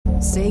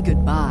Say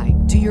goodbye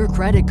to your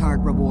credit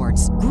card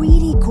rewards.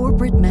 Greedy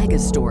corporate mega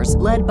stores,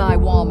 led by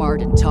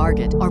Walmart and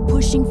Target, are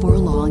pushing for a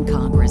law in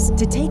Congress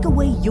to take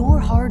away your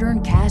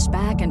hard-earned cash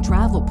back and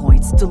travel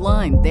points to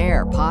line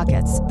their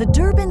pockets. The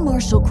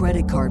Durbin-Marshall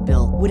credit card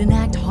bill would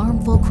enact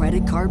harmful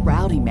credit card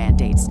routing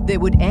mandates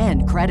that would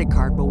end credit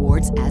card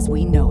rewards as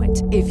we know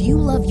it. If you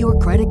love your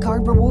credit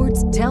card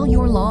rewards, tell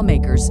your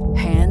lawmakers,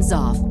 hands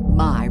off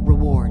my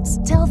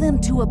rewards. Tell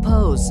them to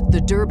oppose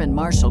the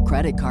Durbin-Marshall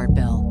credit card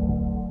bill.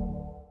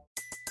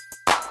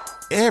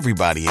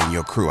 Everybody in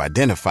your crew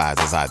identifies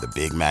as either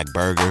Big Mac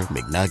Burger,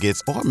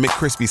 McNuggets, or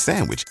McCrispy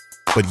Sandwich.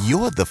 But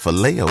you're the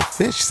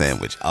Filet-O-Fish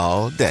Sandwich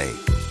all day.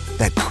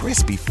 That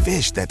crispy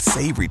fish, that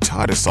savory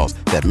tartar sauce,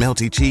 that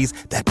melty cheese,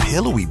 that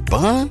pillowy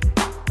bun.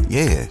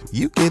 Yeah,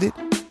 you get it.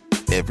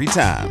 Every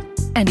time.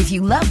 And if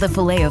you love the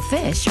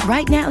Filet-O-Fish,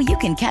 right now you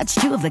can catch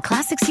two of the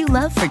classics you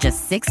love for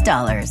just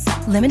 $6.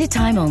 Limited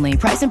time only.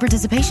 Price and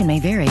participation may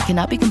vary.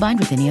 Cannot be combined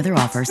with any other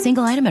offer.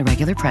 Single item at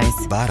regular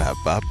price.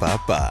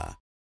 Ba-da-ba-ba-ba.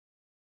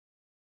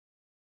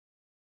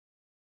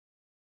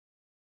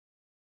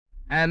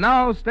 And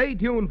now, stay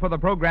tuned for the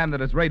program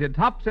that has rated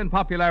tops in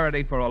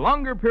popularity for a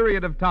longer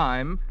period of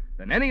time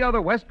than any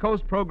other West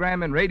Coast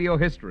program in radio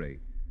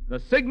history. The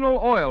Signal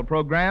Oil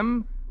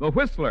program, The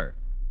Whistler.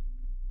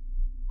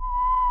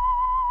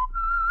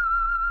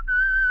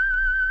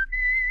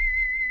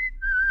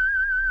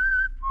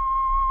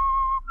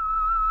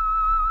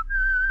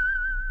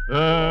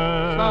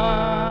 S-I-G-N-A-L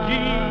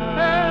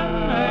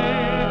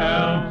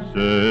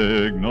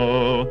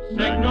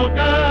Signal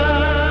Gasoline.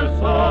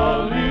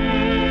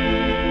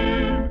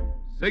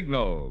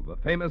 Signal, the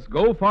famous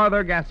Go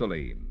Farther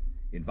gasoline,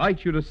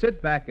 invites you to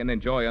sit back and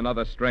enjoy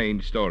another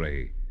strange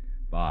story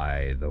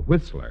by The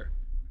Whistler.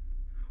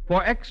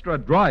 For extra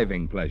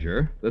driving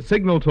pleasure, the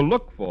signal to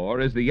look for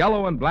is the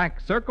yellow and black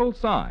circle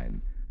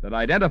sign that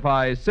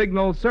identifies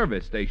Signal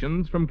service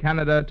stations from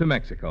Canada to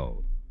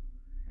Mexico.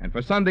 And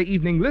for Sunday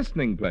evening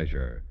listening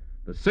pleasure,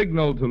 the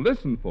signal to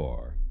listen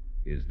for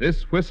is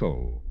this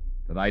whistle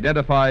that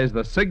identifies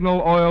the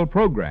Signal Oil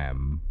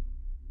program,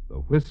 The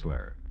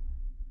Whistler.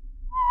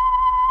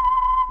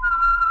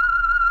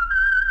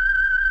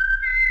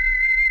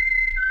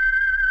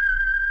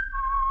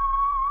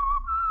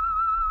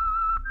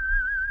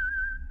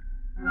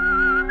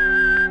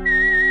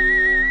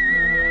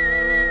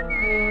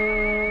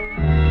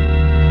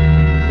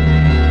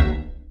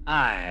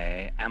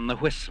 I am the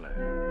Whistler.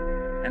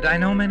 And I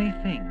know many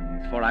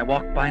things, for I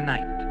walk by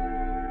night.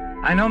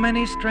 I know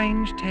many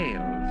strange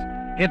tales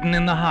hidden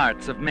in the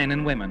hearts of men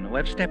and women who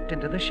have stepped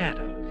into the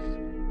shadows.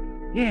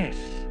 Yes,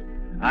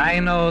 I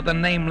know the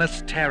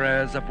nameless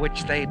terrors of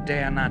which they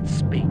dare not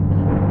speak.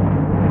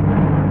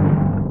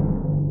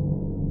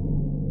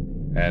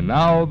 And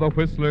now the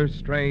Whistler's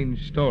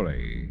strange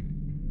story,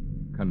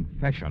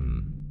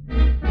 Confession.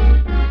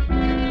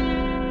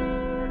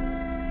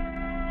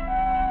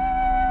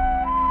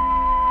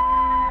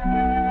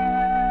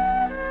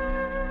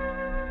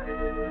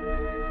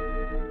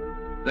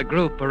 The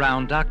group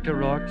around Dr.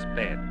 Rourke's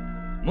bed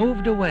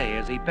moved away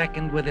as he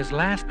beckoned with his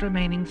last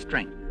remaining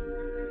strength,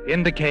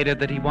 indicated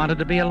that he wanted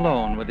to be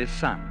alone with his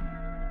son.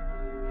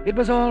 It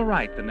was all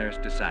right, the nurse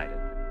decided,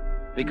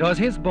 because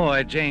his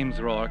boy, James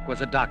Rourke, was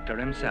a doctor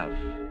himself.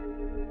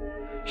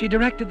 She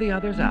directed the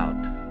others out,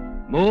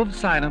 moved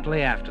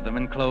silently after them,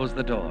 and closed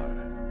the door.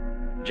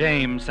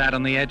 James sat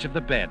on the edge of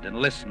the bed and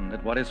listened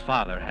at what his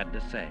father had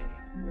to say.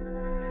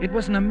 It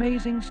was an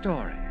amazing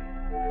story,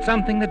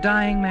 something the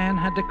dying man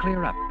had to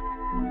clear up.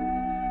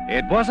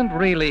 It wasn't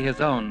really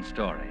his own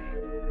story,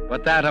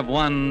 but that of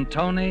one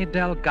Tony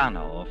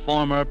Delgano,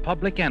 former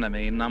public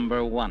enemy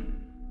number one.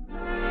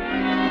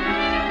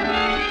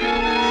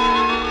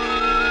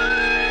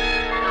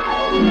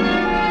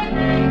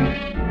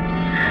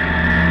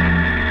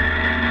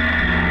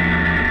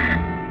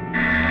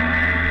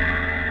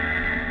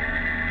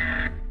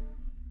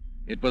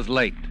 It was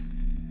late.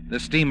 The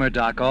steamer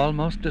dock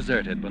almost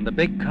deserted when the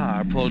big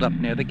car pulled up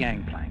near the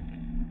gangplank.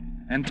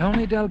 And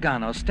Tony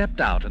Delgano stepped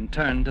out and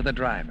turned to the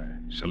driver.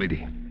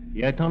 Salidi.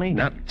 Yeah, Tony?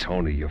 Not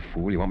Tony, you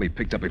fool. You want me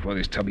picked up before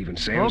this tub even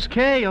sails?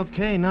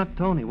 Okay, not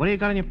Tony. What do you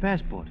got on your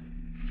passport?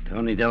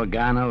 Tony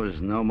Delgano is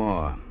no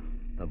more.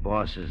 The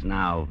boss is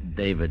now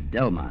David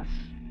Delmas.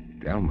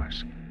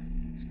 Delmas?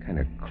 It's kind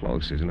of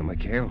close, isn't it,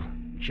 Mikhail?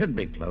 Should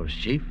be close,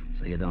 Chief,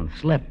 so you don't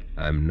slip.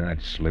 I'm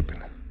not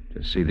slipping.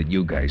 Just see that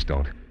you guys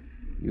don't.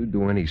 You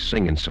do any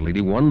singing,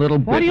 Salidi, one little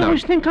bit... Why do you now...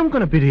 always think I'm going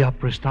to be the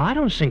opera star? I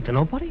don't sing to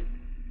nobody.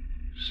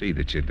 See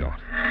that you don't.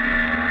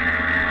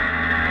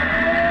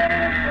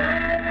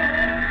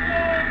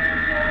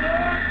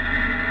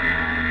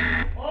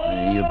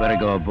 You better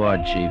go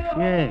aboard, Chief.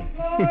 Yeah.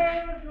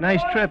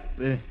 Nice trip,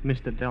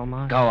 Mr.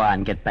 Delmar. Go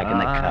on, get back in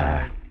the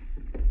car.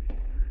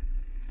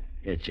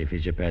 Here, Chief,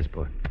 here's your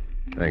passport.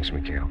 Thanks,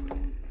 Mikhail.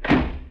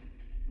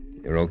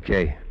 You're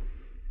okay?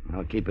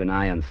 I'll keep an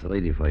eye on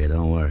Salidi for you,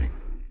 don't worry.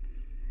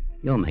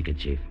 You'll make it,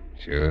 Chief.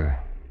 Sure,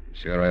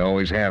 I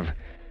always have.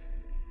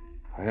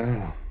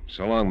 Well,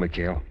 so long,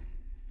 Mikhail.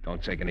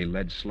 Don't take any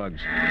lead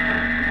slugs.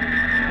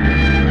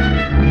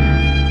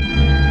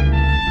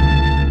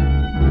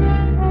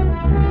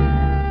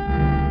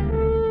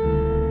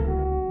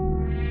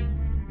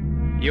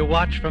 You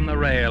watch from the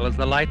rail as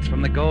the lights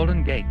from the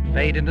Golden Gate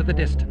fade into the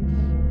distance.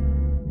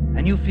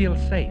 And you feel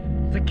safe,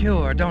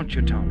 secure, don't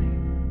you,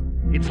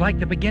 Tony? It's like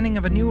the beginning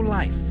of a new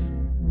life,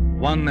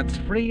 one that's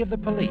free of the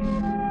police.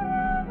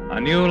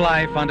 A new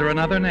life under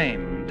another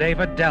name,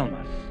 David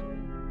Delmas.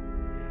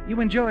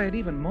 You enjoy it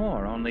even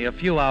more only a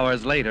few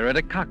hours later at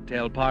a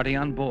cocktail party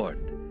on board,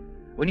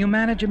 when you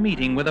manage a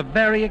meeting with a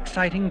very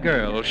exciting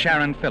girl,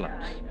 Sharon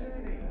Phillips.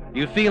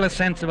 You feel a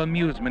sense of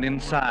amusement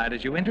inside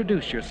as you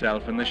introduce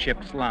yourself in the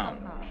ship's lounge.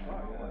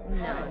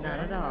 No, not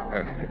at all.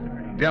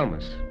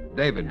 Delmas.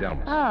 David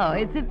Delmas. Oh,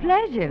 it's a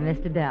pleasure,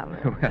 Mr.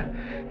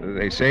 Delmas. Well,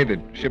 they say that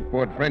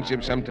shipboard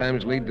friendships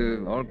sometimes lead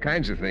to all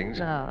kinds of things.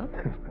 So?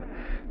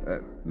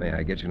 May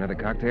I get you another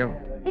cocktail?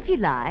 If you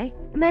like.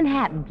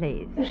 Manhattan,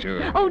 please.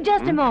 Sure. Oh,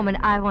 just a moment.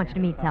 I want you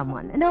to meet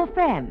someone. An old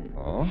friend.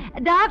 Oh?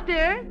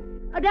 Doctor.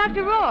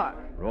 Dr. Rourke.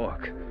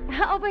 Rourke.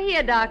 Over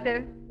here,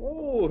 Doctor.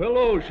 Oh,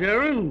 hello,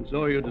 Sharon.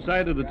 So you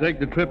decided to take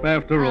the trip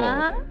after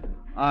all.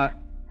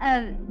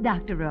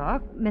 Dr.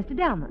 Rourke, Mr.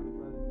 Delmas.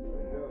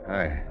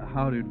 Hi.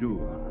 How do you do?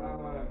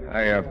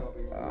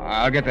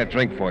 I'll get that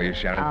drink for you,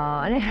 Sharon.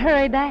 Oh, and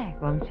hurry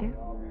back, won't you?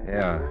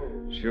 Yeah,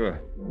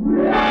 sure.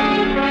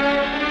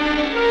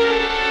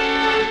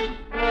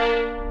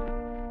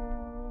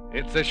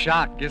 It's a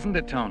shock, isn't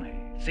it, Tony,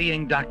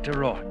 seeing Dr.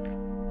 Rourke?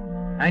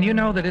 And you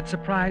know that it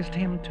surprised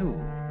him, too.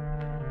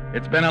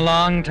 It's been a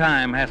long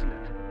time, hasn't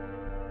it?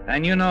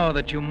 And you know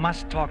that you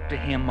must talk to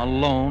him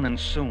alone and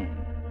soon.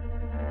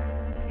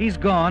 He's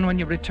gone when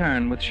you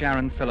return with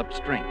Sharon Phillips'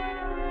 drink.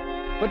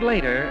 But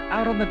later,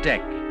 out on the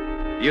deck,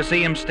 you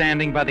see him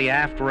standing by the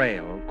aft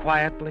rail,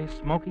 quietly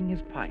smoking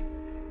his pipe,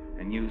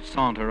 and you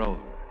saunter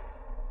over.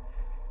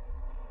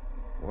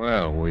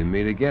 Well, we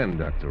meet again,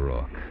 Dr.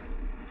 Rourke.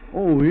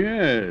 Oh,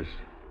 yes.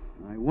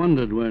 I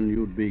wondered when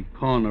you'd be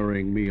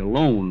cornering me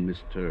alone,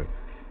 Mr.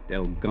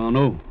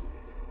 Delgado.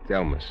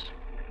 Delmas.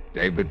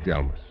 David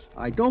Delmas.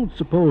 I don't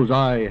suppose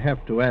I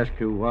have to ask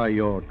you why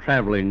you're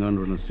traveling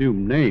under an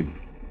assumed name.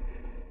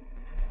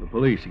 The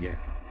police again.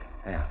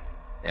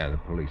 Yeah, the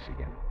police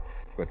again.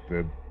 But,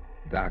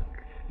 Doc...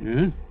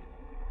 Yeah?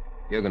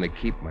 You're going to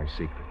keep my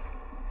secret.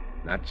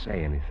 Not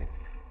say anything.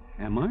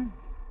 Am I?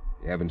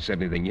 You haven't said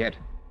anything yet?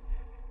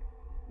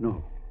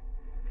 No.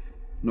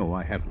 No,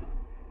 I haven't.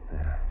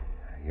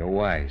 You're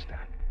wise,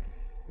 Doc.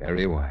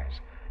 Very wise.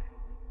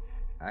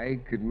 I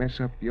could mess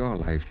up your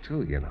life,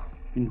 too, you know.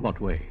 In what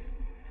way?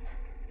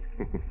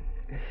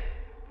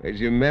 Where's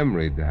your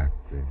memory, Doc?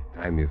 The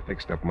time you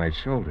fixed up my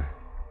shoulder.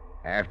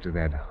 After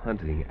that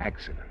hunting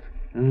accident.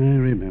 I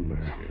remember.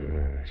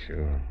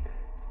 Sure.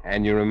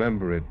 And you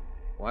remember it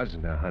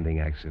wasn't a hunting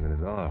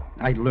accident at all.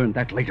 I learned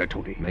that later,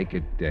 Tony. Make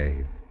it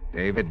Dave.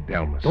 David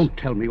Delmas. Don't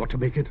tell me what to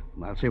make it.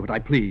 I'll say what I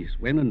please.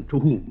 When and to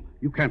whom.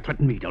 You can't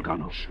threaten me,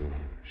 Delgado.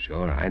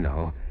 Sure, I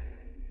know.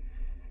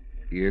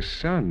 Your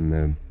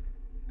son,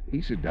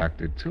 he's a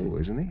doctor, too,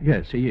 isn't he?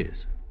 Yes, he is.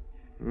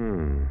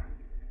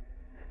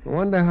 I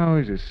wonder how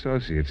his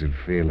associates would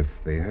feel if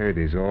they heard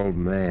his old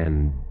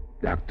man,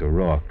 Dr.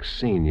 Rourke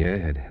Sr.,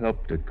 had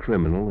helped a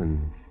criminal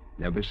and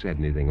never said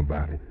anything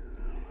about it.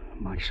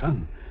 My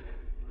son,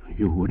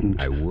 you wouldn't...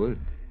 I would.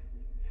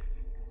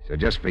 So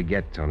just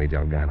forget Tony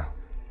Delgado.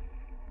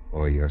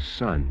 Or your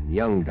son,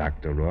 young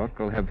Dr. Rourke,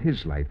 will have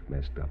his life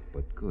messed up,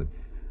 but good.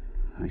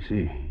 I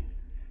see.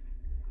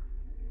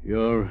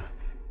 You're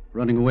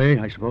running away,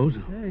 I suppose?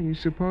 Yeah, you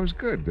suppose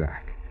good,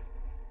 Doc.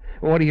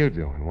 What are you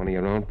doing? One of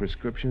your own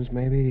prescriptions,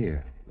 maybe?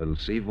 A little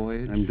sea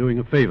voyage? I'm doing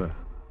a favor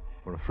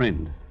for a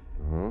friend.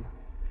 Oh?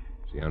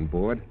 Is he on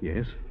board?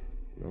 Yes.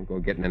 Don't go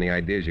getting any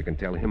ideas you can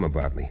tell him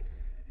about me.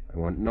 I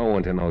want no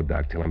one to know,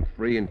 Doc, till I'm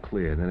free and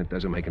clear. Then it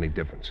doesn't make any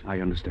difference. I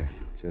understand.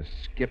 Just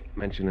skip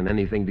mentioning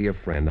anything to your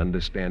friend.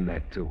 Understand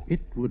that, too. It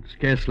would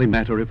scarcely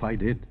matter if I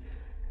did.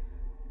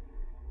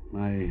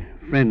 My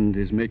friend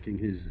is making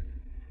his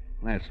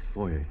last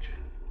voyage.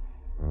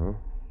 Oh?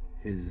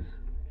 His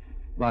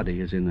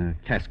body is in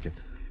a casket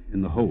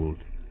in the hold.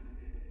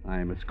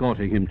 I'm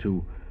escorting him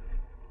to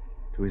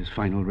his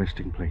final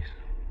resting place.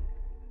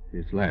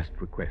 His last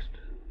request.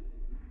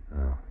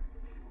 Oh.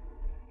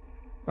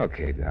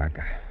 Okay, Doc.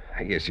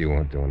 I guess you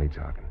won't do any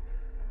talking.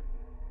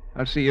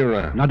 I'll see you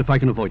around. Not if I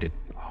can avoid it.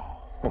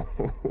 Oh,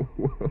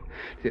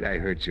 did I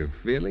hurt your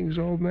feelings,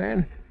 old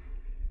man?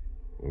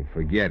 Well,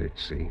 forget it,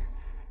 see?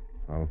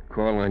 I'll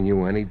call on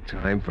you any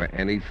time for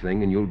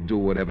anything, and you'll do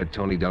whatever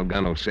Tony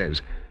Delgado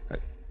says. I'm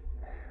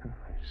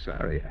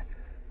sorry, I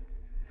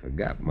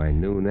forgot my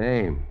new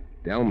name.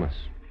 Delmas.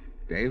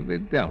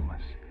 David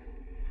Delmas.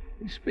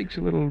 He speaks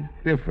a little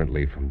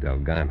differently from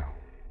Delgado.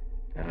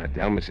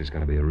 Delmas is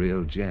going to be a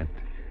real gent.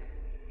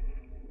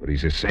 But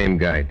he's the same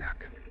guy,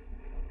 Doc.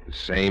 The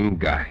same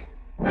guy.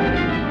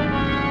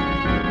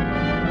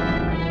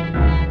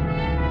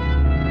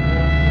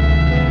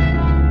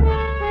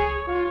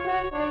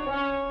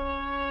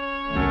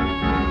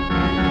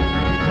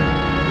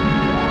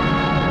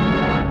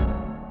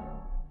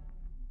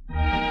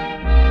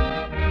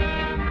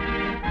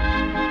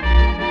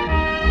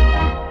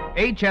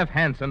 H.F.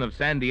 Hansen of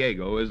San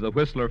Diego is the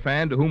Whistler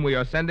fan to whom we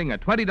are sending a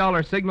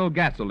 $20 Signal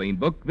gasoline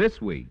book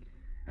this week.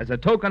 as a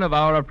token of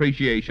our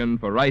appreciation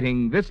for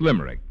writing this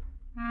limerick.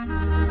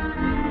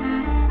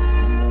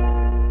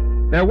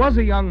 There was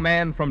a young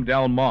man from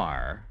Del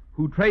Mar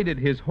who traded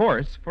his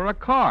horse for a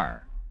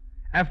car.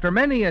 After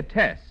many a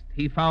test,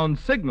 he found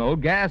Signal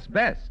gas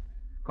best,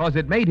 'cause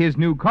it made his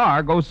new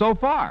car go so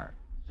far.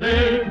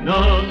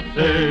 Signal,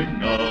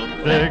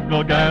 signal,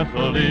 signal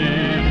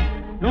gasoline.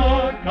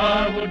 Your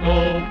car will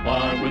go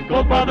far with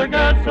Go Farther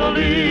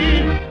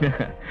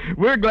gasoline.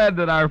 We're glad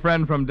that our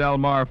friend from Del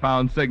Mar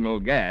found Signal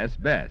gas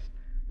best,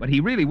 but he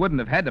really wouldn't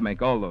have had to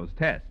make all those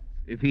tests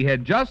if he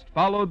had just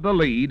followed the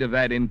lead of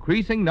that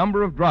increasing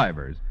number of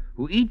drivers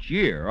who each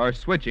year are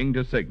switching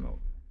to Signal.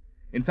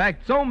 In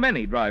fact, so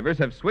many drivers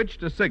have switched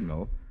to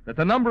Signal that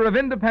the number of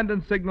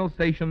independent Signal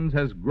stations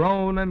has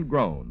grown and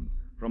grown,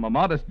 from a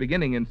modest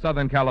beginning in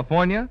Southern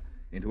California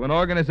into an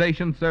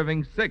organization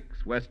serving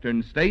 6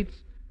 western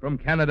states from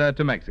Canada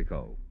to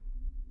Mexico.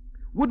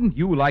 Wouldn't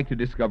you like to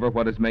discover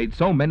what has made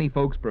so many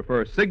folks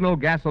prefer Signal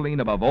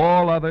gasoline above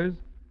all others?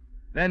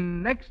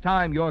 Then next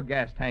time your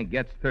gas tank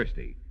gets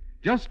thirsty,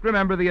 just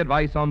remember the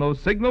advice on those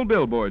Signal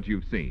billboards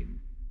you've seen.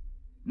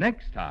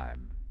 Next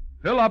time,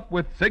 fill up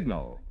with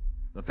Signal,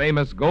 the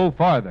famous Go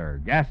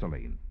Farther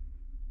gasoline.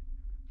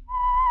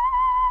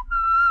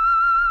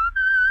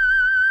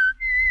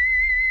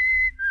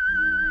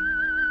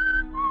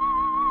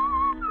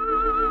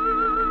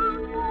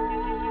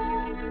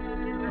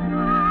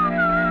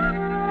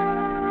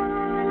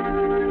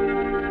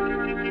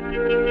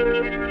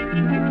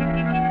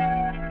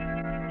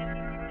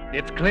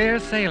 It's clear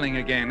sailing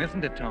again,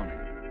 isn't it, Tony?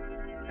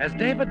 As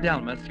David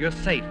Delmas, you're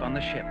safe on the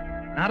ship.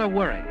 Not a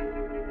worry.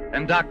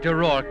 And Dr.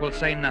 Rourke will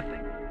say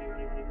nothing,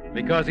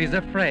 because he's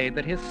afraid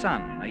that his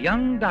son, a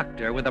young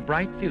doctor with a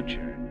bright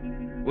future,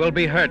 will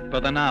be hurt by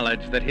the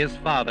knowledge that his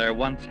father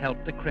once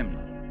helped a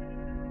criminal.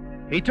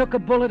 He took a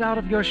bullet out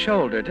of your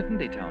shoulder,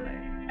 didn't he, Tony,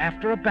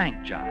 after a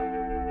bank job?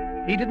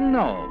 He didn't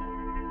know.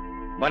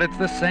 But it's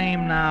the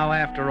same now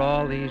after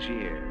all these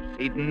years.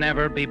 He'd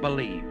never be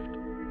believed.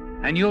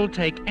 And you'll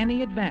take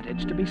any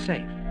advantage to be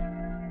safe.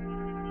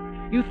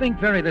 You think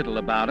very little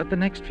about it the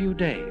next few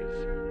days.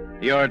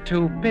 You're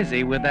too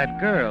busy with that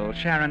girl,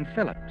 Sharon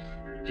Phillips.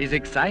 She's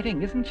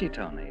exciting, isn't she,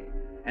 Tony?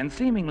 And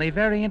seemingly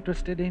very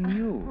interested in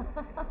you.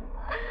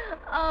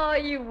 Oh,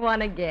 you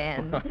won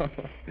again.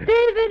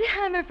 David,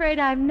 I'm afraid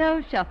I'm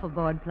no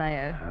shuffleboard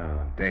player. Oh,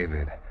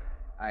 David.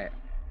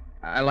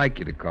 I like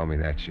you to call me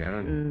that,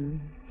 Sharon.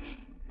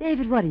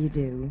 David, what do you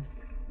do?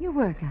 Your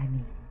work, I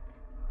mean.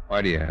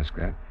 Why do you ask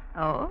that?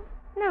 Oh,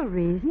 no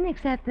reason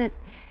except that,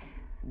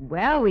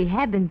 well, we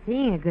have been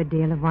seeing a good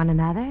deal of one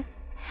another.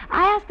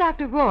 I asked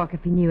Dr. Rourke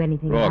if he knew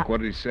anything about... Rourke,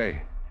 what did he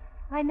say?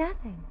 Why,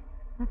 nothing.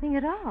 Nothing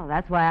at all.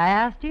 That's why I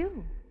asked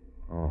you.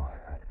 Oh,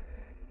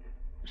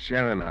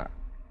 Sharon,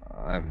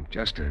 I'm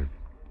just a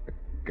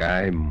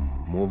guy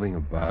moving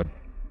about,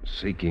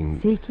 seeking...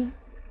 Seeking?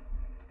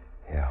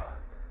 Yeah.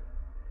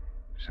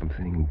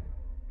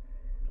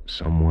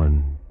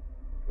 Someone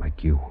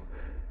like you.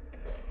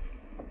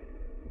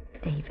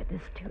 David, the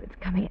steward's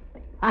coming.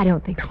 I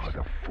don't think... Oh,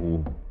 the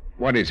fool.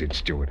 What is it,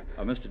 Stewart?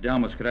 Mr.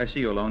 Delmas, could I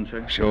see you alone,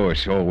 sir?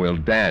 Sure. We'll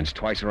dance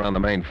twice around the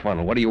main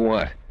funnel. What do you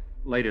want?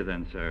 Later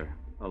then, sir.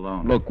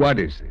 Alone. Look, what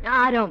is this?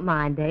 I don't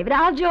mind, David.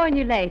 I'll join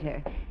you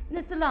later. In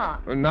the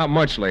salon. Not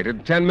much later.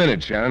 10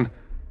 minutes, Sharon.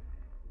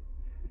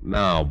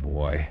 Now,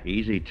 boy.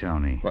 Easy,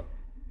 Tony. What?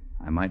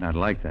 I might not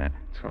like that.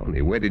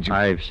 Tony, where did you...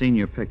 I've seen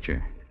your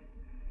picture.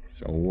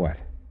 So what?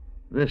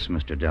 This,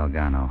 Mr.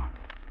 Delgado.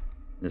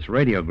 This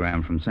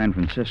radiogram from San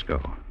Francisco.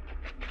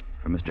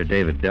 From Mr.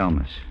 David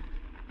Delmas.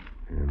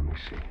 Let me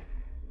see.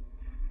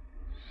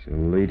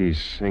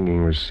 Salidi's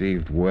singing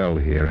received well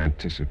here.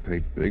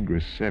 Anticipate big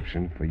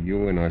reception for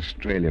you in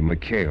Australia.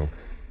 McHale.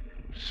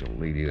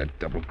 Salidi, that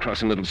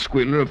double-crossing little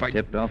squealer. If I...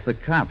 Tipped off the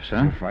cops,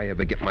 huh? If I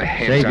ever get my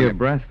hands Save on your him...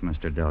 breath,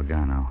 Mr.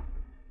 Delgado.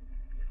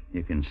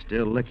 You can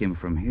still lick him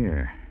from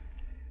here.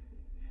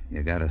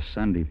 You got a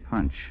Sunday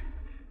punch.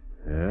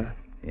 Yeah?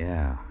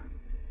 Yeah.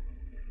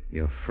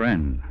 Your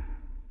friend,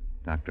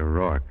 Dr.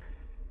 Rourke.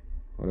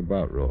 What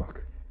about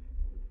Rourke?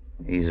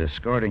 He's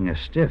escorting a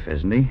stiff,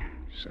 isn't he?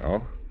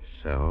 So?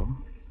 So?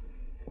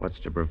 What's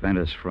to prevent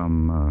us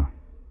from,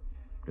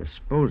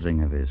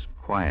 disposing of his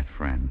quiet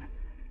friend?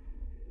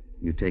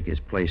 You take his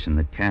place in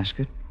the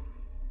casket,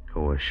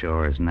 go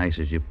ashore as nice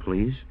as you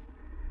please.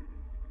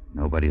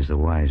 Nobody's the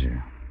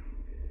wiser.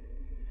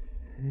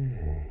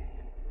 Hey,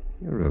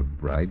 you're a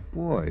bright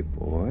boy.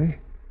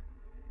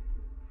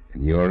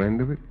 And your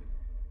end of it?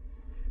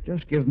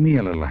 Just give me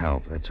a little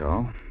help, that's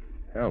all.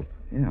 Help?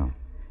 Yeah.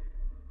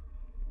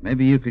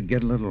 Maybe you could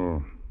get a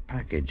little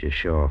package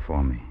ashore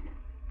for me.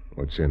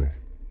 What's in it?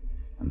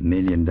 $1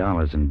 million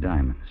in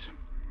diamonds.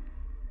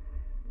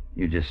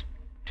 You just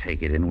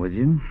take it in with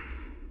you,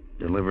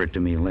 deliver it to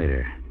me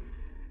later.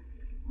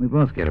 We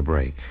both get a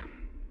break.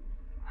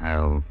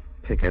 I'll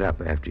pick it up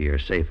after you're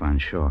safe on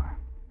shore.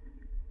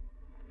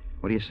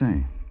 What do you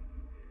say?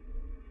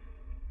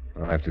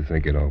 I'll have to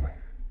think it over.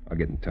 I'll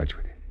get in touch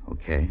with you.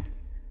 Okay.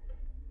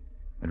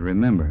 But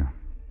remember,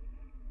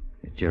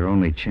 it's your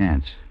only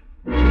chance.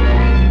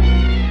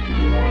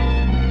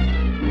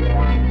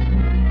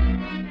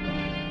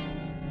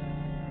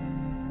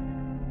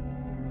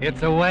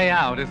 It's a way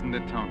out, isn't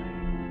it, Tony?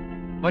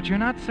 But you're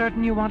not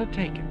certain you want to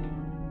take it.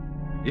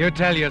 You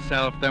tell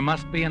yourself there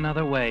must be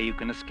another way you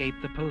can escape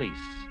the police,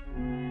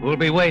 who'll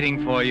be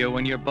waiting for you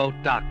when your boat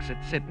docks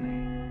at Sydney.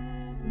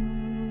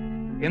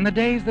 In the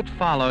days that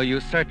follow,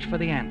 you search for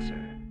the answer,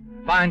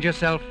 find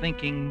yourself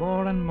thinking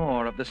more and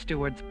more of the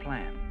steward's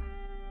plan.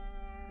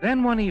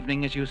 Then one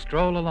evening, as you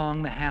stroll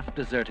along the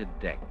half-deserted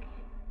deck...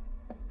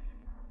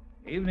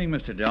 Evening,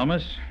 Mr.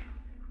 Delmas.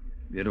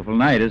 Beautiful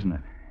night, isn't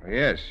it?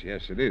 Yes,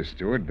 it is,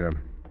 Steward. Do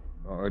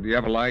you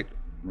have a light?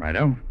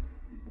 Righto.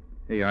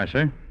 Here you are,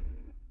 sir.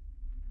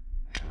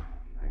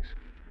 Thanks.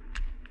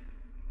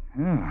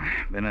 Oh,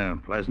 been a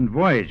pleasant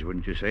voyage,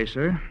 wouldn't you say,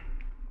 sir?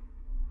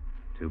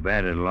 Too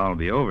bad it'll all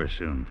be over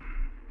soon.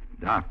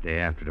 Dock day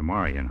after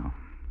tomorrow, you know.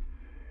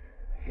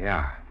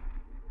 Yeah,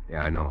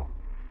 I know.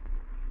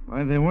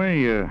 By the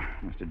way,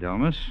 Mr.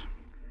 Delmas,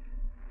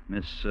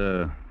 Miss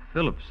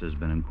Phillips has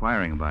been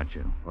inquiring about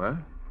you. What?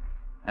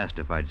 Asked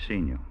if I'd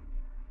seen you.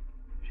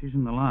 She's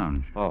in the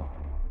lounge. Oh,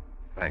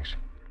 thanks.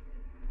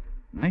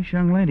 Nice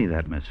young lady,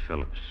 that Miss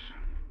Phillips.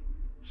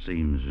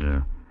 Seems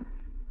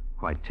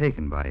quite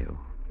taken by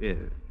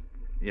you,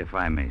 if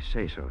I may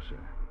say so, sir.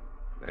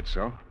 That's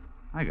so?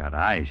 I got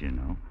eyes, you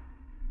know.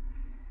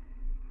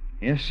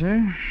 Yes,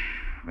 sir.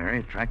 Very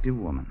attractive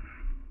woman.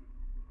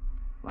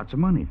 Lots of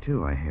money,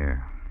 too, I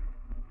hear.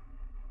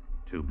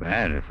 Too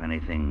bad if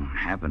anything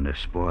happened to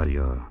spoil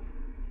your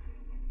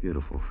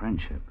beautiful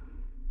friendship.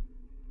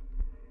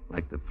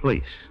 Like the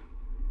police.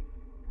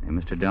 Hey,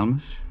 Mr.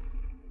 Delmas?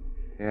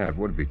 Yeah, it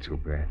would be too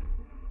bad.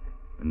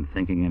 Been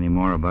thinking any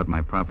more about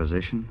my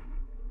proposition?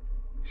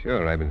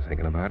 Sure, I've been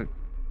thinking about it.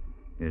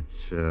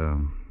 It's a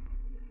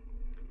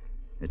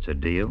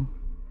deal?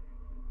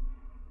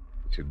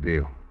 It's a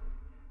deal.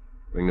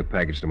 Bring the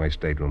package to my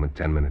stateroom in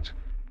 10 minutes.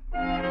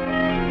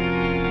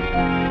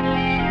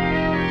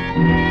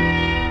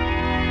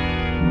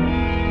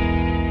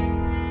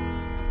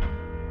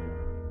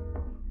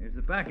 Here's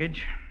the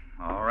package.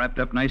 All wrapped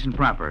up nice and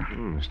proper.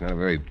 It's not a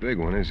very big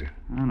one, is it?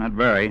 Well, not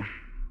very,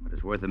 but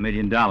it's worth $1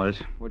 million.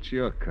 What's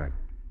your cut?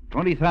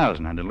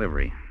 $20,000 on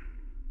delivery.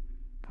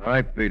 All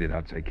right, beat it.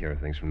 I'll take care of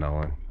things from now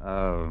on.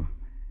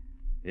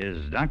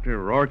 Is Dr.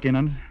 Rourke in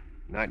on it?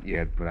 Not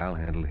yet, but I'll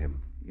handle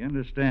him. You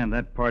understand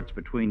that part's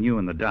between you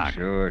and the doc.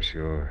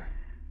 Sure.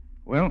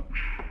 Well,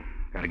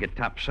 gotta get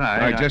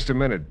topside. All right, just a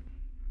minute.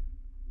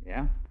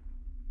 Yeah?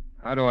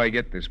 How do I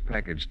get this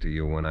package to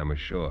you when I'm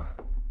ashore?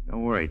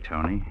 Don't worry,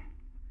 Tony.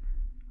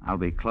 I'll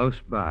be close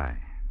by.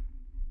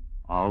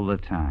 All the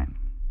time.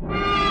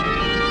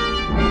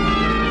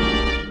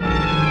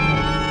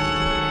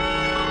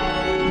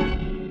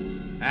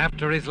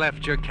 After he's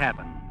left your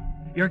cabin,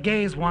 your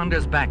gaze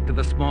wanders back to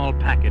the small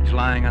package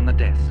lying on the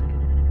desk.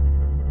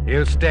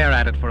 You stare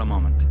at it for a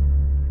moment.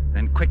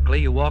 Then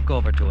quickly you walk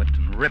over to it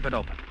and rip it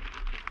open.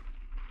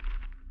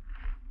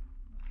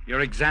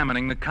 You're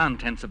examining the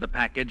contents of the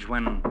package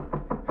when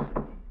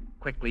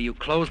quickly you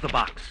close the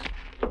box.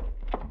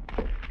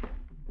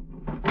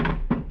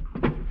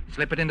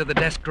 Slip it into the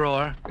desk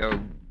drawer.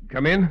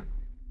 Come in.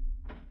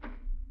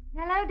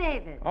 Hello,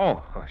 David.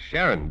 Oh,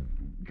 Sharon.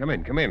 Come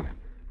in.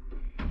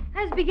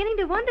 I was beginning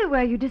to wonder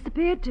where you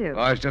disappeared to. Oh,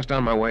 I was just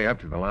on my way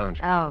up to the lounge.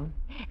 Oh.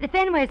 The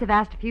Fenways have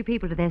asked a few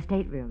people to their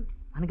stateroom.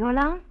 Want to go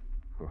along?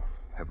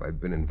 Have I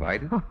been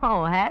invited?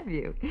 Oh, have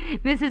you?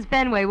 Mrs.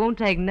 Fenway won't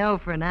take no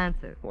for an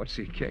answer. What's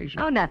the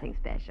occasion? Oh, nothing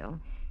special.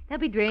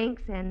 There'll be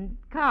drinks and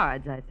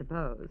cards, I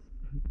suppose.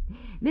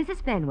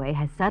 Mrs. Fenway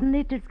has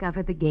suddenly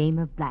discovered the game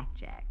of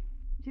blackjack.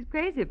 She's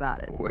crazy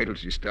about it. Wait till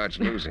she starts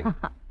losing.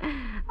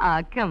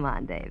 Come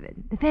on, David.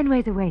 The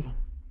Fenways are waiting.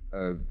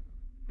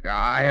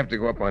 I have to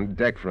go up on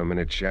deck for a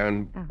minute,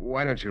 Sharon. Oh.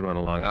 Why don't you run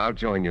along? I'll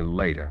join you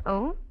later.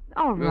 Oh,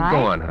 all right. Go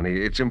on, honey.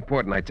 It's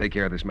important I take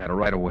care of this matter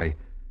right away.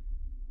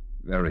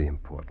 Very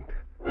important.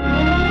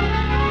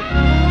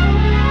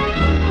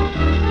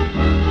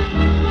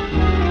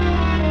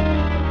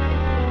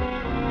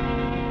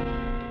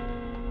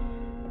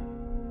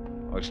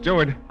 Oh,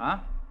 Steward. Huh?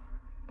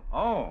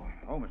 Oh,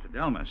 Mr.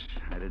 Delmas.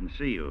 I didn't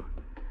see you.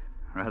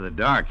 Rather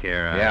dark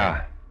here.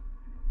 Yeah,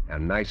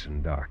 nice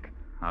and dark.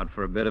 Out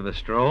for a bit of a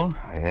stroll?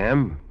 I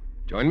am.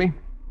 Join me?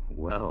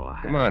 Well,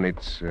 Come on,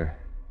 it's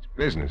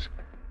business.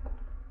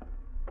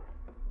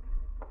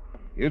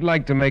 You'd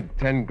like to make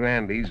 10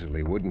 grand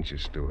easily, wouldn't you,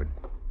 Steward?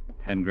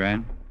 10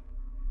 grand?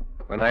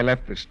 When I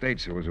left the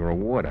States, there was a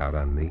reward out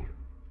on me.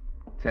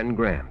 10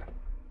 grand.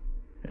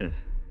 Is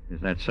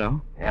that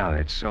so? Yeah,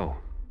 that's so.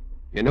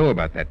 You knew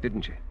about that,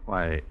 didn't you?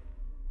 Why,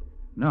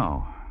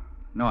 no.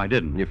 No, I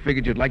didn't. You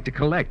figured you'd like to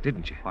collect,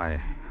 didn't you?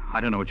 Why, I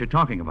don't know what you're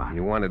talking about.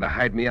 You wanted to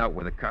hide me out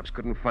where the cops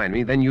couldn't find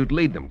me, then you'd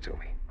lead them to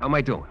me. How am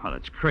I doing? Oh,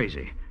 that's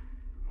crazy.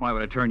 Why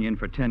would I turn you in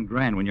for 10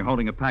 grand when you're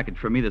holding a package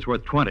for me that's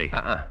worth 20?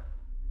 I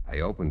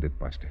opened it,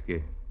 Buster.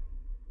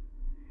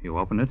 You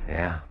opened it?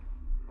 Yeah.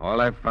 All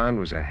I found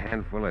was a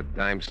handful of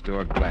dime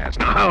store glass.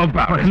 Now, how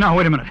about it? Now,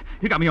 wait a minute.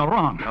 You got me all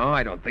wrong. No,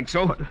 I don't think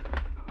so. What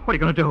are you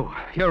going to do?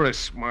 You're a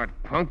smart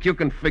punk. You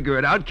can figure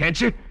it out,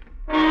 can't you?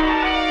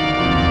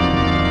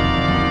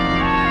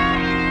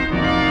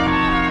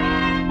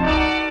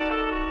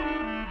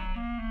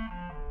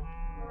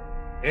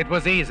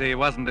 was easy,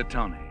 wasn't it,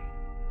 Tony?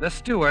 The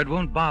steward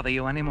won't bother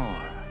you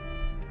anymore.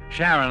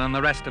 Sharon and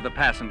the rest of the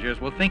passengers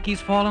will think he's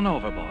fallen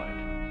overboard.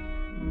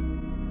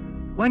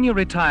 When you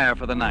retire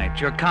for the night,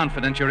 you're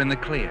confident you're in the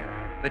clear,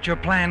 that your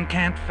plan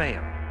can't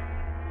fail.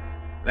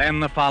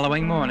 Then the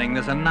following morning,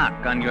 there's a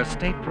knock on your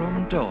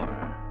stateroom door.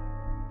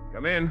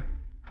 Come in.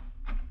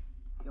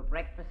 Your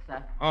breakfast,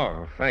 sir.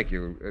 Oh, thank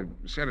you.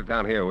 Set it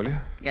down here, will you?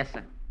 Yes,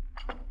 sir.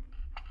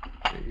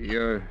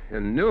 You're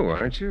new,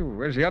 aren't you?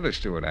 Where's the other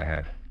steward I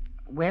had?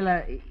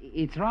 Well,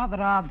 it's rather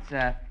odd,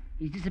 sir.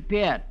 He's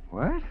disappeared.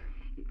 What?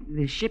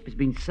 The ship has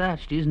been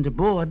searched. He isn't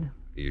aboard.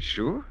 Are you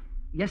sure?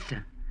 Yes,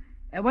 sir.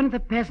 One of the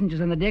passengers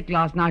on the deck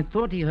last night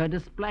thought he heard a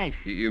splash.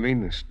 You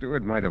mean the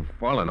steward might have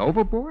fallen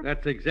overboard?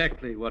 That's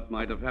exactly what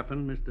might have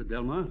happened, Mr.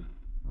 Delmar.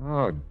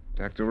 Oh,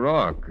 Dr.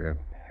 Rourke.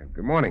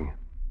 Good morning.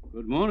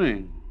 Good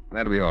morning.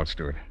 That'll be all,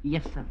 steward.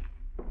 Yes, sir.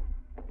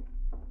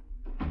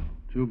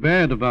 Too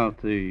bad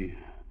about the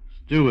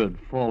steward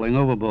falling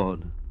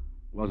overboard,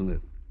 wasn't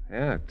it?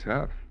 Yeah,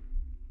 tough.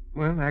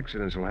 Well,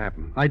 accidents will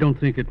happen. I don't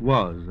think it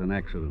was an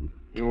accident.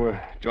 You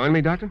join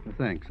me, Doctor?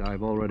 Thanks.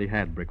 I've already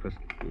had breakfast.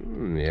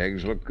 The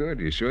eggs look good.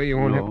 You sure you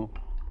won't No.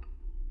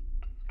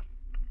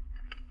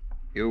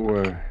 You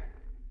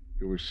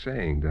were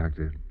saying,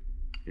 Doctor.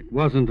 It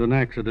wasn't an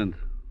accident,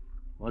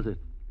 was it?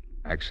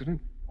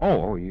 Accident?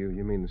 Oh, you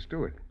mean the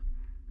steward.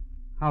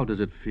 How does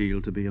it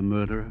feel to be a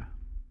murderer?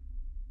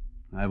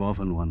 I've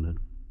often wondered.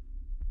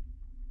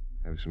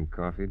 Have some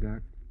coffee,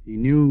 Doc? He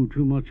knew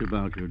too much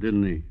about you,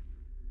 didn't he?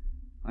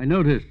 I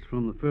noticed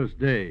from the first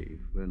day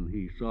when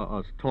he saw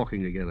us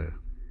talking together.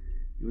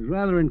 He was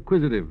rather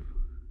inquisitive,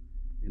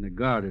 in a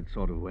guarded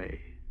sort of way.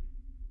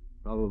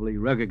 Probably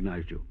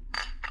recognized you.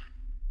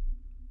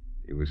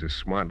 He was a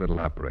smart little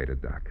operator,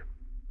 Doc,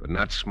 but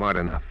not smart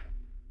enough.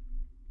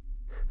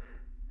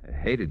 I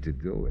hated to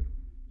do it,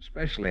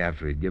 especially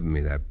after he'd given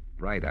me that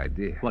bright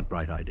idea. What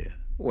bright idea?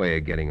 Way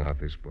of getting off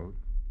this boat.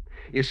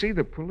 You see,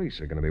 the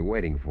police are going to be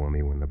waiting for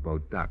me when the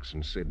boat docks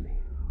in Sydney.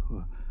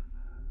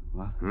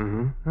 What?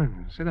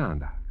 Mm-hmm. Sit down,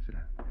 Doc. Sit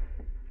down.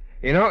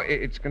 You know,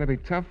 it's going to be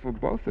tough for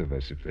both of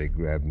us if they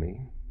grab me.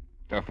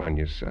 Tough on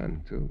your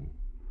son, too.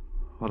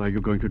 What are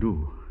you going to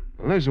do?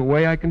 Well, there's a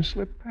way I can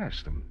slip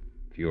past them,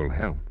 if you'll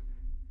help.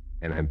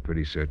 And I'm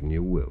pretty certain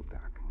you will,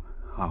 Doc.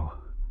 How?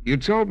 You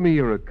told me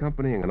you're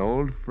accompanying an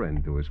old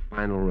friend to his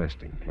final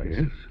resting place.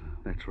 Yes,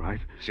 that's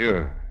right.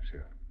 Sure.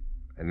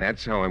 And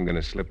that's how I'm going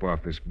to slip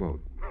off this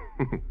boat.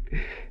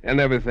 They'll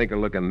never think of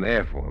looking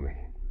there for me.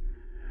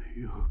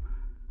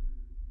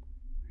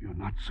 You're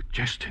not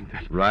suggesting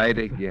that... Right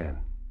again.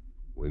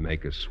 We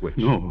make a switch.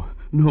 No,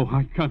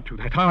 I can't do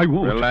that. I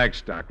won't.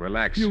 Relax, Doc,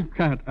 relax. You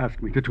can't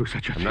ask me to do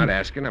such a thing. I'm not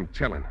asking, I'm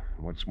telling.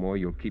 What's more,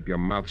 you'll keep your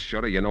mouth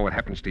shut or you know what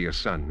happens to your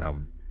son. Now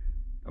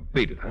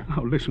beat it, huh?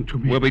 Now, listen to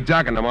me. We'll be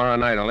talking tomorrow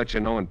night. I'll let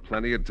you know in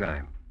plenty of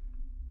time.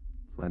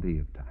 Plenty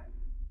of time.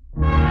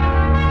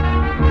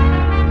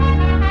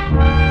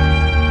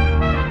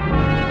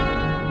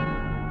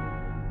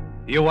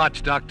 You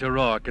watch Dr.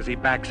 Rourke as he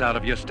backs out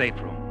of your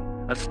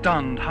stateroom, a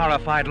stunned,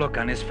 horrified look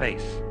on his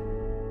face.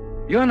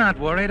 You're not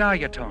worried, are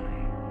you, Tony?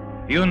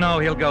 You know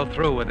he'll go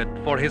through with it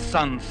for his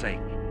son's sake.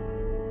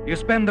 You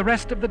spend the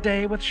rest of the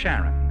day with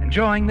Sharon,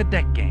 enjoying the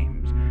deck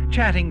games,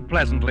 chatting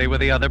pleasantly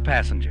with the other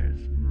passengers.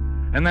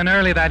 And then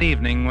early that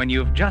evening, when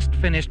you've just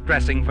finished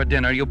dressing for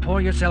dinner, you pour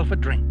yourself a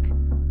drink.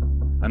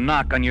 A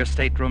knock on your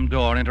stateroom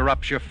door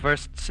interrupts your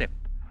first sip.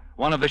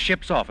 One of the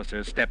ship's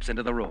officers steps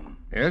into the room.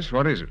 Yes,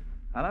 what is it?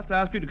 I'll have to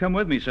ask you to come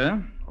with me,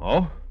 sir.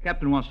 Oh?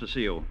 Captain wants to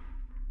see you.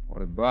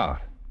 What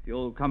about? If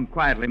you'll come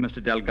quietly,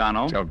 Mr.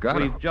 Delgado. Delgado?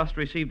 We've just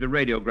received a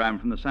radiogram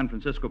from the San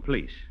Francisco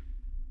police.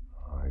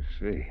 Oh, I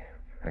see.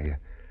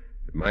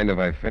 Mind if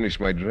I finish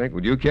my drink?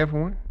 Would you care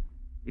for one?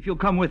 If you'll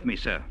come with me,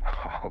 sir.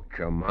 Oh,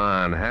 come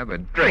on. Have a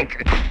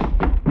drink.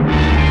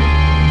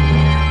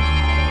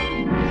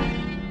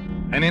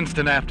 An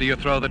instant after you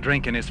throw the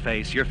drink in his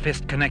face, your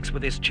fist connects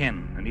with his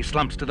chin, and he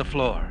slumps to the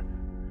floor.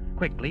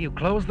 Quickly, you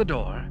close the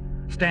door,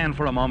 stand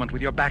for a moment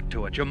with your back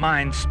to it, your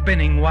mind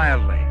spinning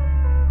wildly.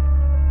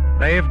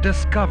 They've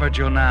discovered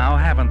you now,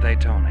 haven't they,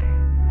 Tony?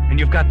 And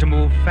you've got to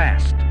move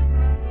fast.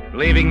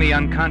 Leaving the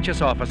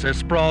unconscious officer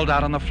sprawled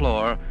out on the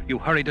floor, you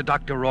hurry to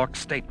Dr. Rourke's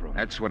stateroom.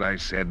 That's what I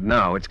said.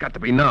 Now. It's got to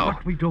be now.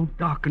 But we don't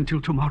dock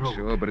until tomorrow.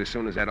 Sure, but as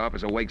soon as that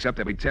officer wakes up,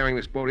 they'll be tearing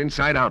this boat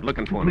inside out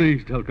looking for me.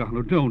 Please,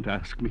 Delgado, don't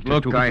ask me to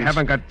Look, do I this.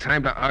 haven't got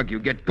time to argue.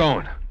 Get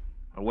going.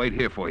 I'll wait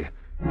here for you.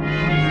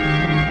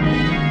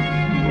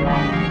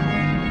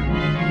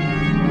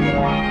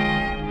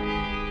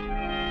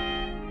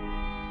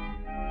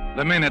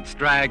 The minutes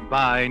drag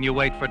by, and you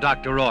wait for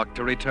Dr. Rourke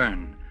to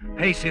return.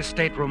 Pace his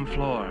stateroom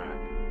floor,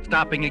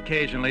 stopping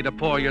occasionally to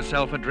pour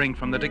yourself a drink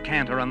from the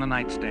decanter on the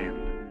nightstand.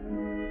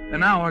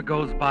 An hour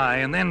goes by,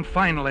 and then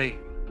finally...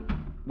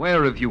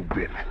 Where have you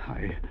been?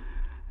 I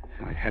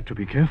had to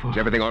be careful. Is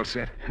everything all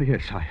set?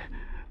 Yes,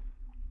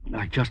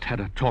 I just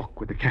had a talk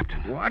with the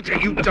captain. What? Are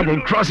you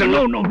double-crossing?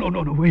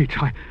 No, wait.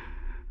 I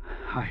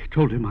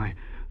told him I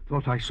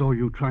thought I saw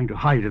you trying to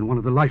hide in one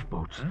of the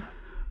lifeboats. Huh?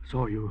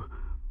 Saw you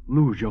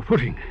lose your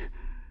footing.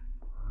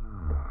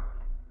 Oh,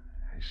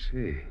 I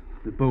see.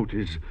 The boat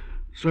is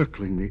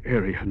circling the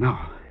area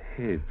now.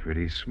 Hey,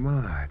 pretty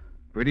smart.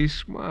 Pretty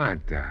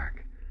smart,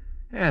 Doc.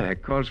 Yeah,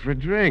 that calls for a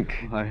drink.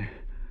 I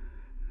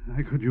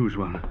could use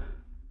one.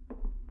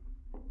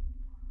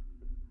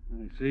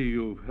 I see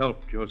you've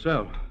helped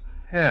yourself.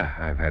 Yeah,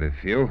 I've had a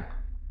few.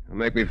 It'll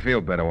make me feel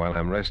better while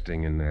I'm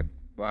resting in that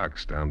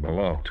box down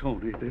below.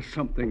 Tony, there's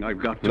something I've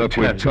got to Look,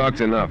 tell we've you.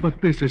 talked enough.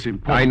 But this is I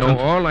important. know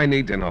all I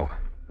need to know.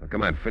 Now,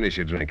 come on, finish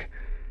your drink.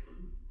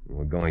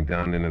 We're going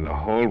down into the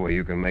hole where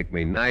you can make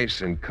me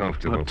nice and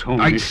comfortable. But,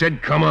 Tony... I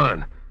said come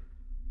on.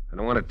 I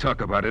don't want to talk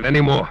about it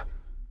anymore.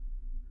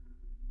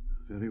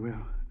 Very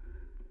well.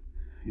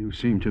 You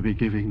seem to be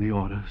giving the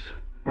orders.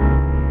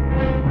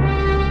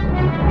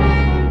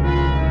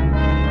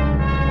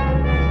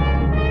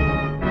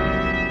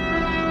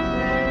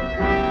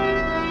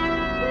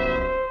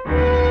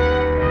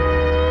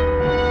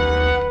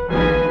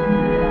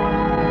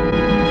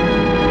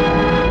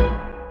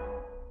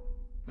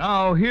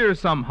 Now, here's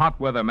some hot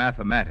weather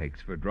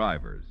mathematics for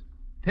drivers.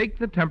 Take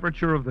the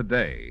temperature of the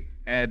day.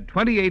 Add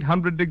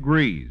 2,800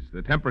 degrees,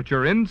 the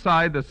temperature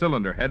inside the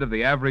cylinder head of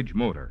the average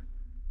motor.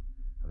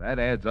 That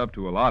adds up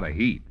to a lot of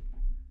heat.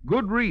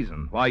 Good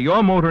reason why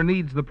your motor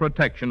needs the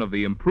protection of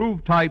the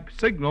improved type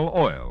Signal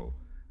oil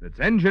that's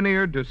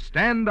engineered to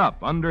stand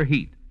up under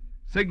heat.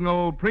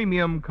 Signal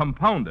Premium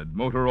Compounded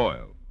Motor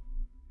Oil.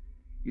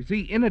 You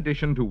see, in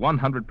addition to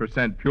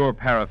 100% pure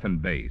paraffin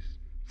base,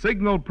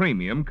 Signal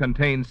Premium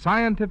contains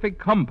scientific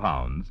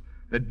compounds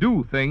that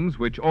do things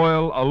which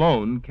oil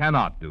alone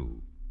cannot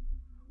do.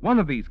 One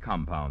of these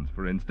compounds,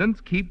 for instance,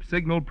 keeps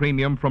Signal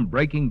Premium from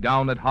breaking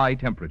down at high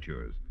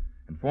temperatures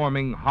and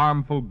forming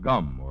harmful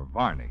gum or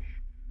varnish.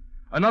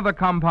 Another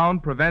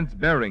compound prevents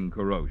bearing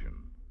corrosion,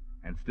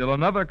 and still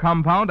another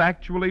compound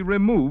actually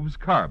removes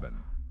carbon.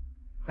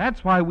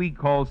 That's why we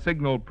call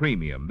Signal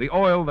Premium the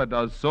oil that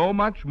does so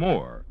much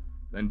more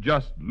than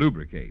just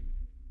lubricate.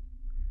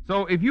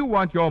 So if you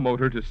want your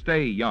motor to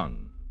stay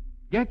young,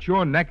 get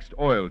your next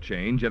oil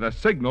change at a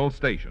Signal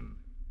station.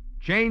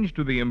 Change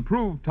to the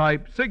improved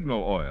type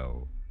Signal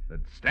oil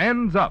that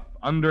stands up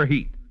under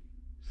heat.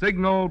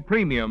 Signal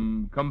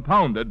Premium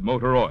Compounded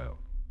Motor Oil.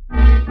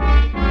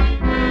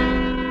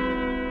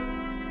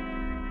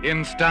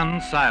 In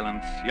stunned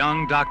silence,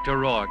 young Dr.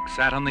 Rourke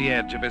sat on the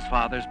edge of his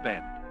father's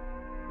bed,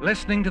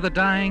 listening to the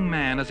dying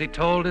man as he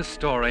told his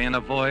story in a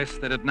voice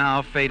that had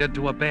now faded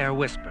to a bare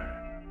whisper.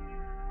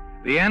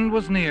 The end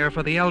was near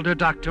for the elder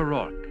Dr.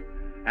 Rourke,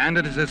 and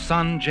as his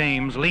son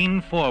James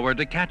leaned forward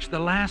to catch the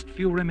last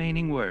few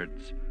remaining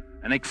words,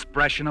 an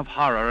expression of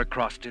horror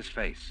crossed his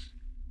face.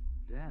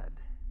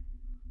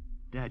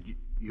 Dad,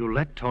 you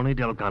let Tony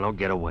Delgado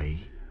get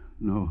away?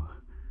 No,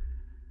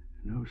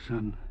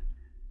 son.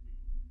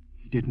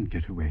 He didn't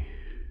get away.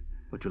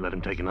 But you let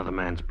him take another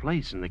man's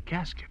place in the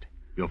casket.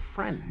 Your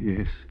friend.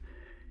 Yes.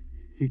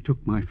 He took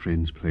my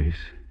friend's place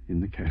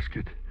in the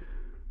casket.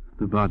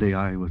 The body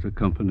I was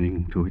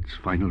accompanying to its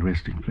final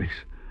resting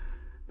place.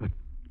 But,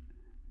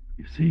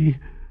 you see,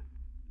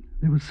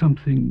 there was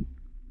something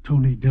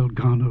Tony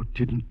Delgado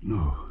didn't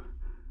know.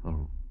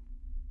 Oh,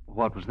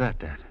 what was that,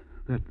 Dad?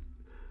 That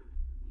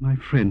my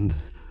friend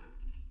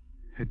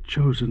had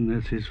chosen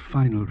as his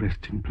final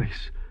resting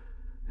place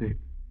a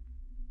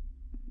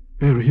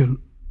burial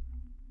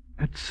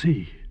at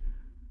sea,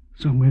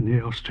 somewhere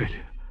near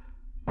Australia.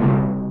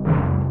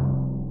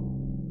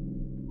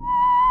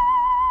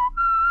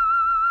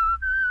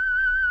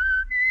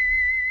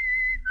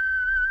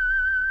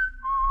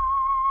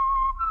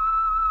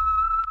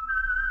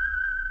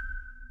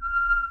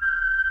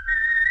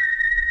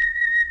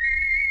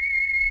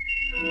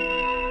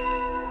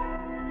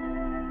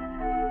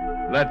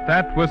 Let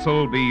that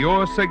whistle be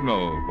your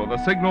signal for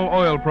the Signal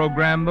Oil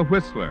program, The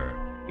Whistler,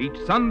 each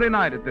Sunday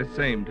night at this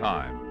same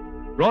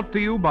time. Brought to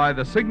you by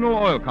the Signal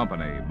Oil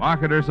Company,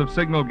 marketers of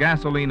Signal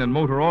gasoline and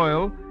motor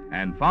oil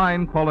and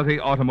fine quality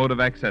automotive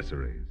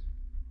accessories.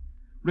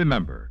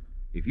 Remember,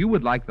 if you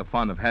would like the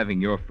fun of having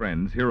your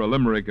friends hear a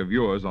limerick of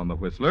yours on The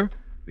Whistler,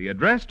 the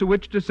address to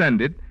which to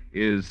send it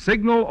is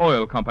Signal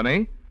Oil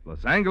Company,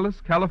 Los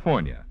Angeles,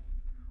 California.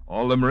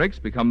 All limericks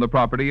become the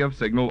property of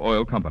Signal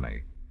Oil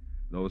Company.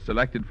 Those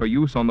selected for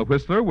use on The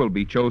Whistler will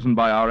be chosen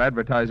by our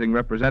advertising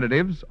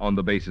representatives on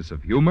the basis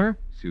of humor,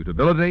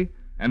 suitability,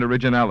 and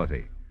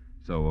originality.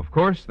 So, of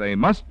course, they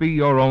must be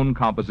your own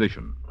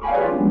composition.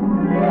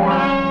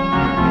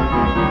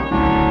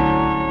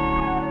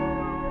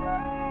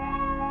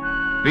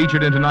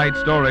 Featured in tonight's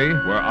story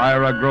were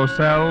Ira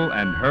Grossell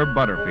and Herb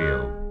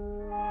Butterfield.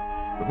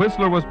 The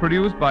Whistler was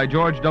produced by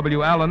George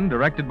W. Allen,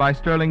 directed by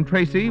Sterling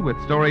Tracy, with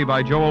story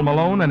by Joel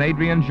Malone and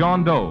Adrian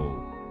Jean Doe.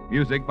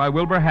 Music by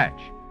Wilbur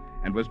Hatch,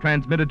 and was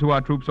transmitted to our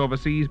troops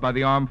overseas by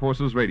the Armed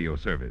Forces Radio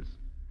Service.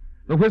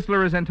 The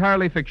Whistler is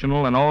entirely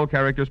fictional, and all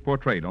characters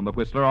portrayed on The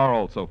Whistler are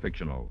also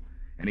fictional.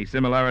 Any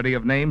similarity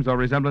of names or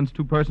resemblance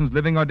to persons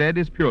living or dead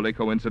is purely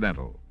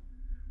coincidental.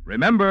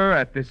 Remember,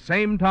 at this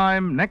same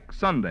time next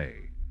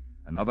Sunday,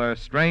 another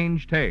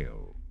strange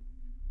tale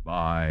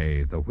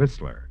by The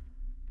Whistler.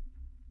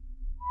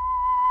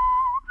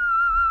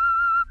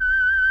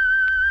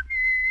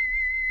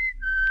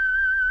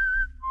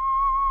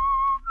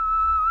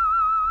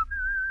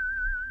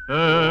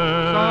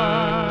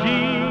 S-G-N-A-L,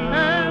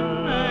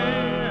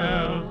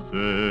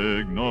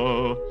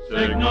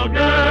 Signal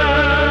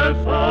Gasoline.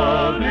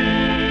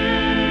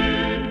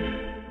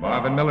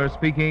 Marvin Miller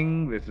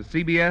speaking. This is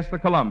CBS, the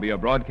Columbia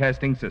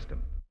Broadcasting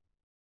System.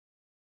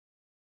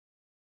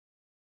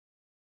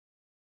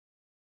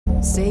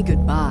 Say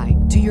goodbye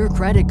to your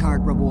credit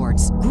card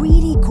rewards.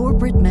 Greedy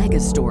corporate mega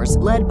stores,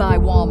 led by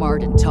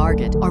Walmart and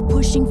Target, are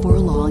pushing for a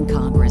law in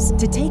Congress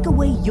to take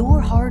away your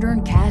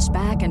hard-earned cash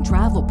back and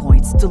travel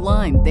points to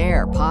line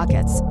their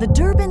pockets. The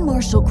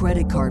Durbin-Marshall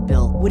credit card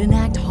bill would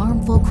enact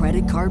harmful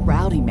credit card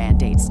routing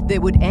mandates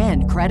that would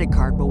end credit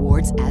card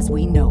rewards as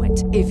we know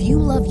it. If you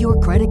love your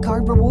credit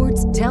card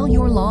rewards, tell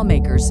your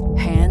lawmakers,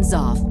 hands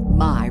off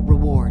my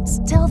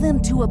rewards. Tell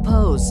them to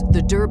oppose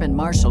the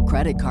Durbin-Marshall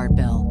credit card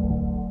bill.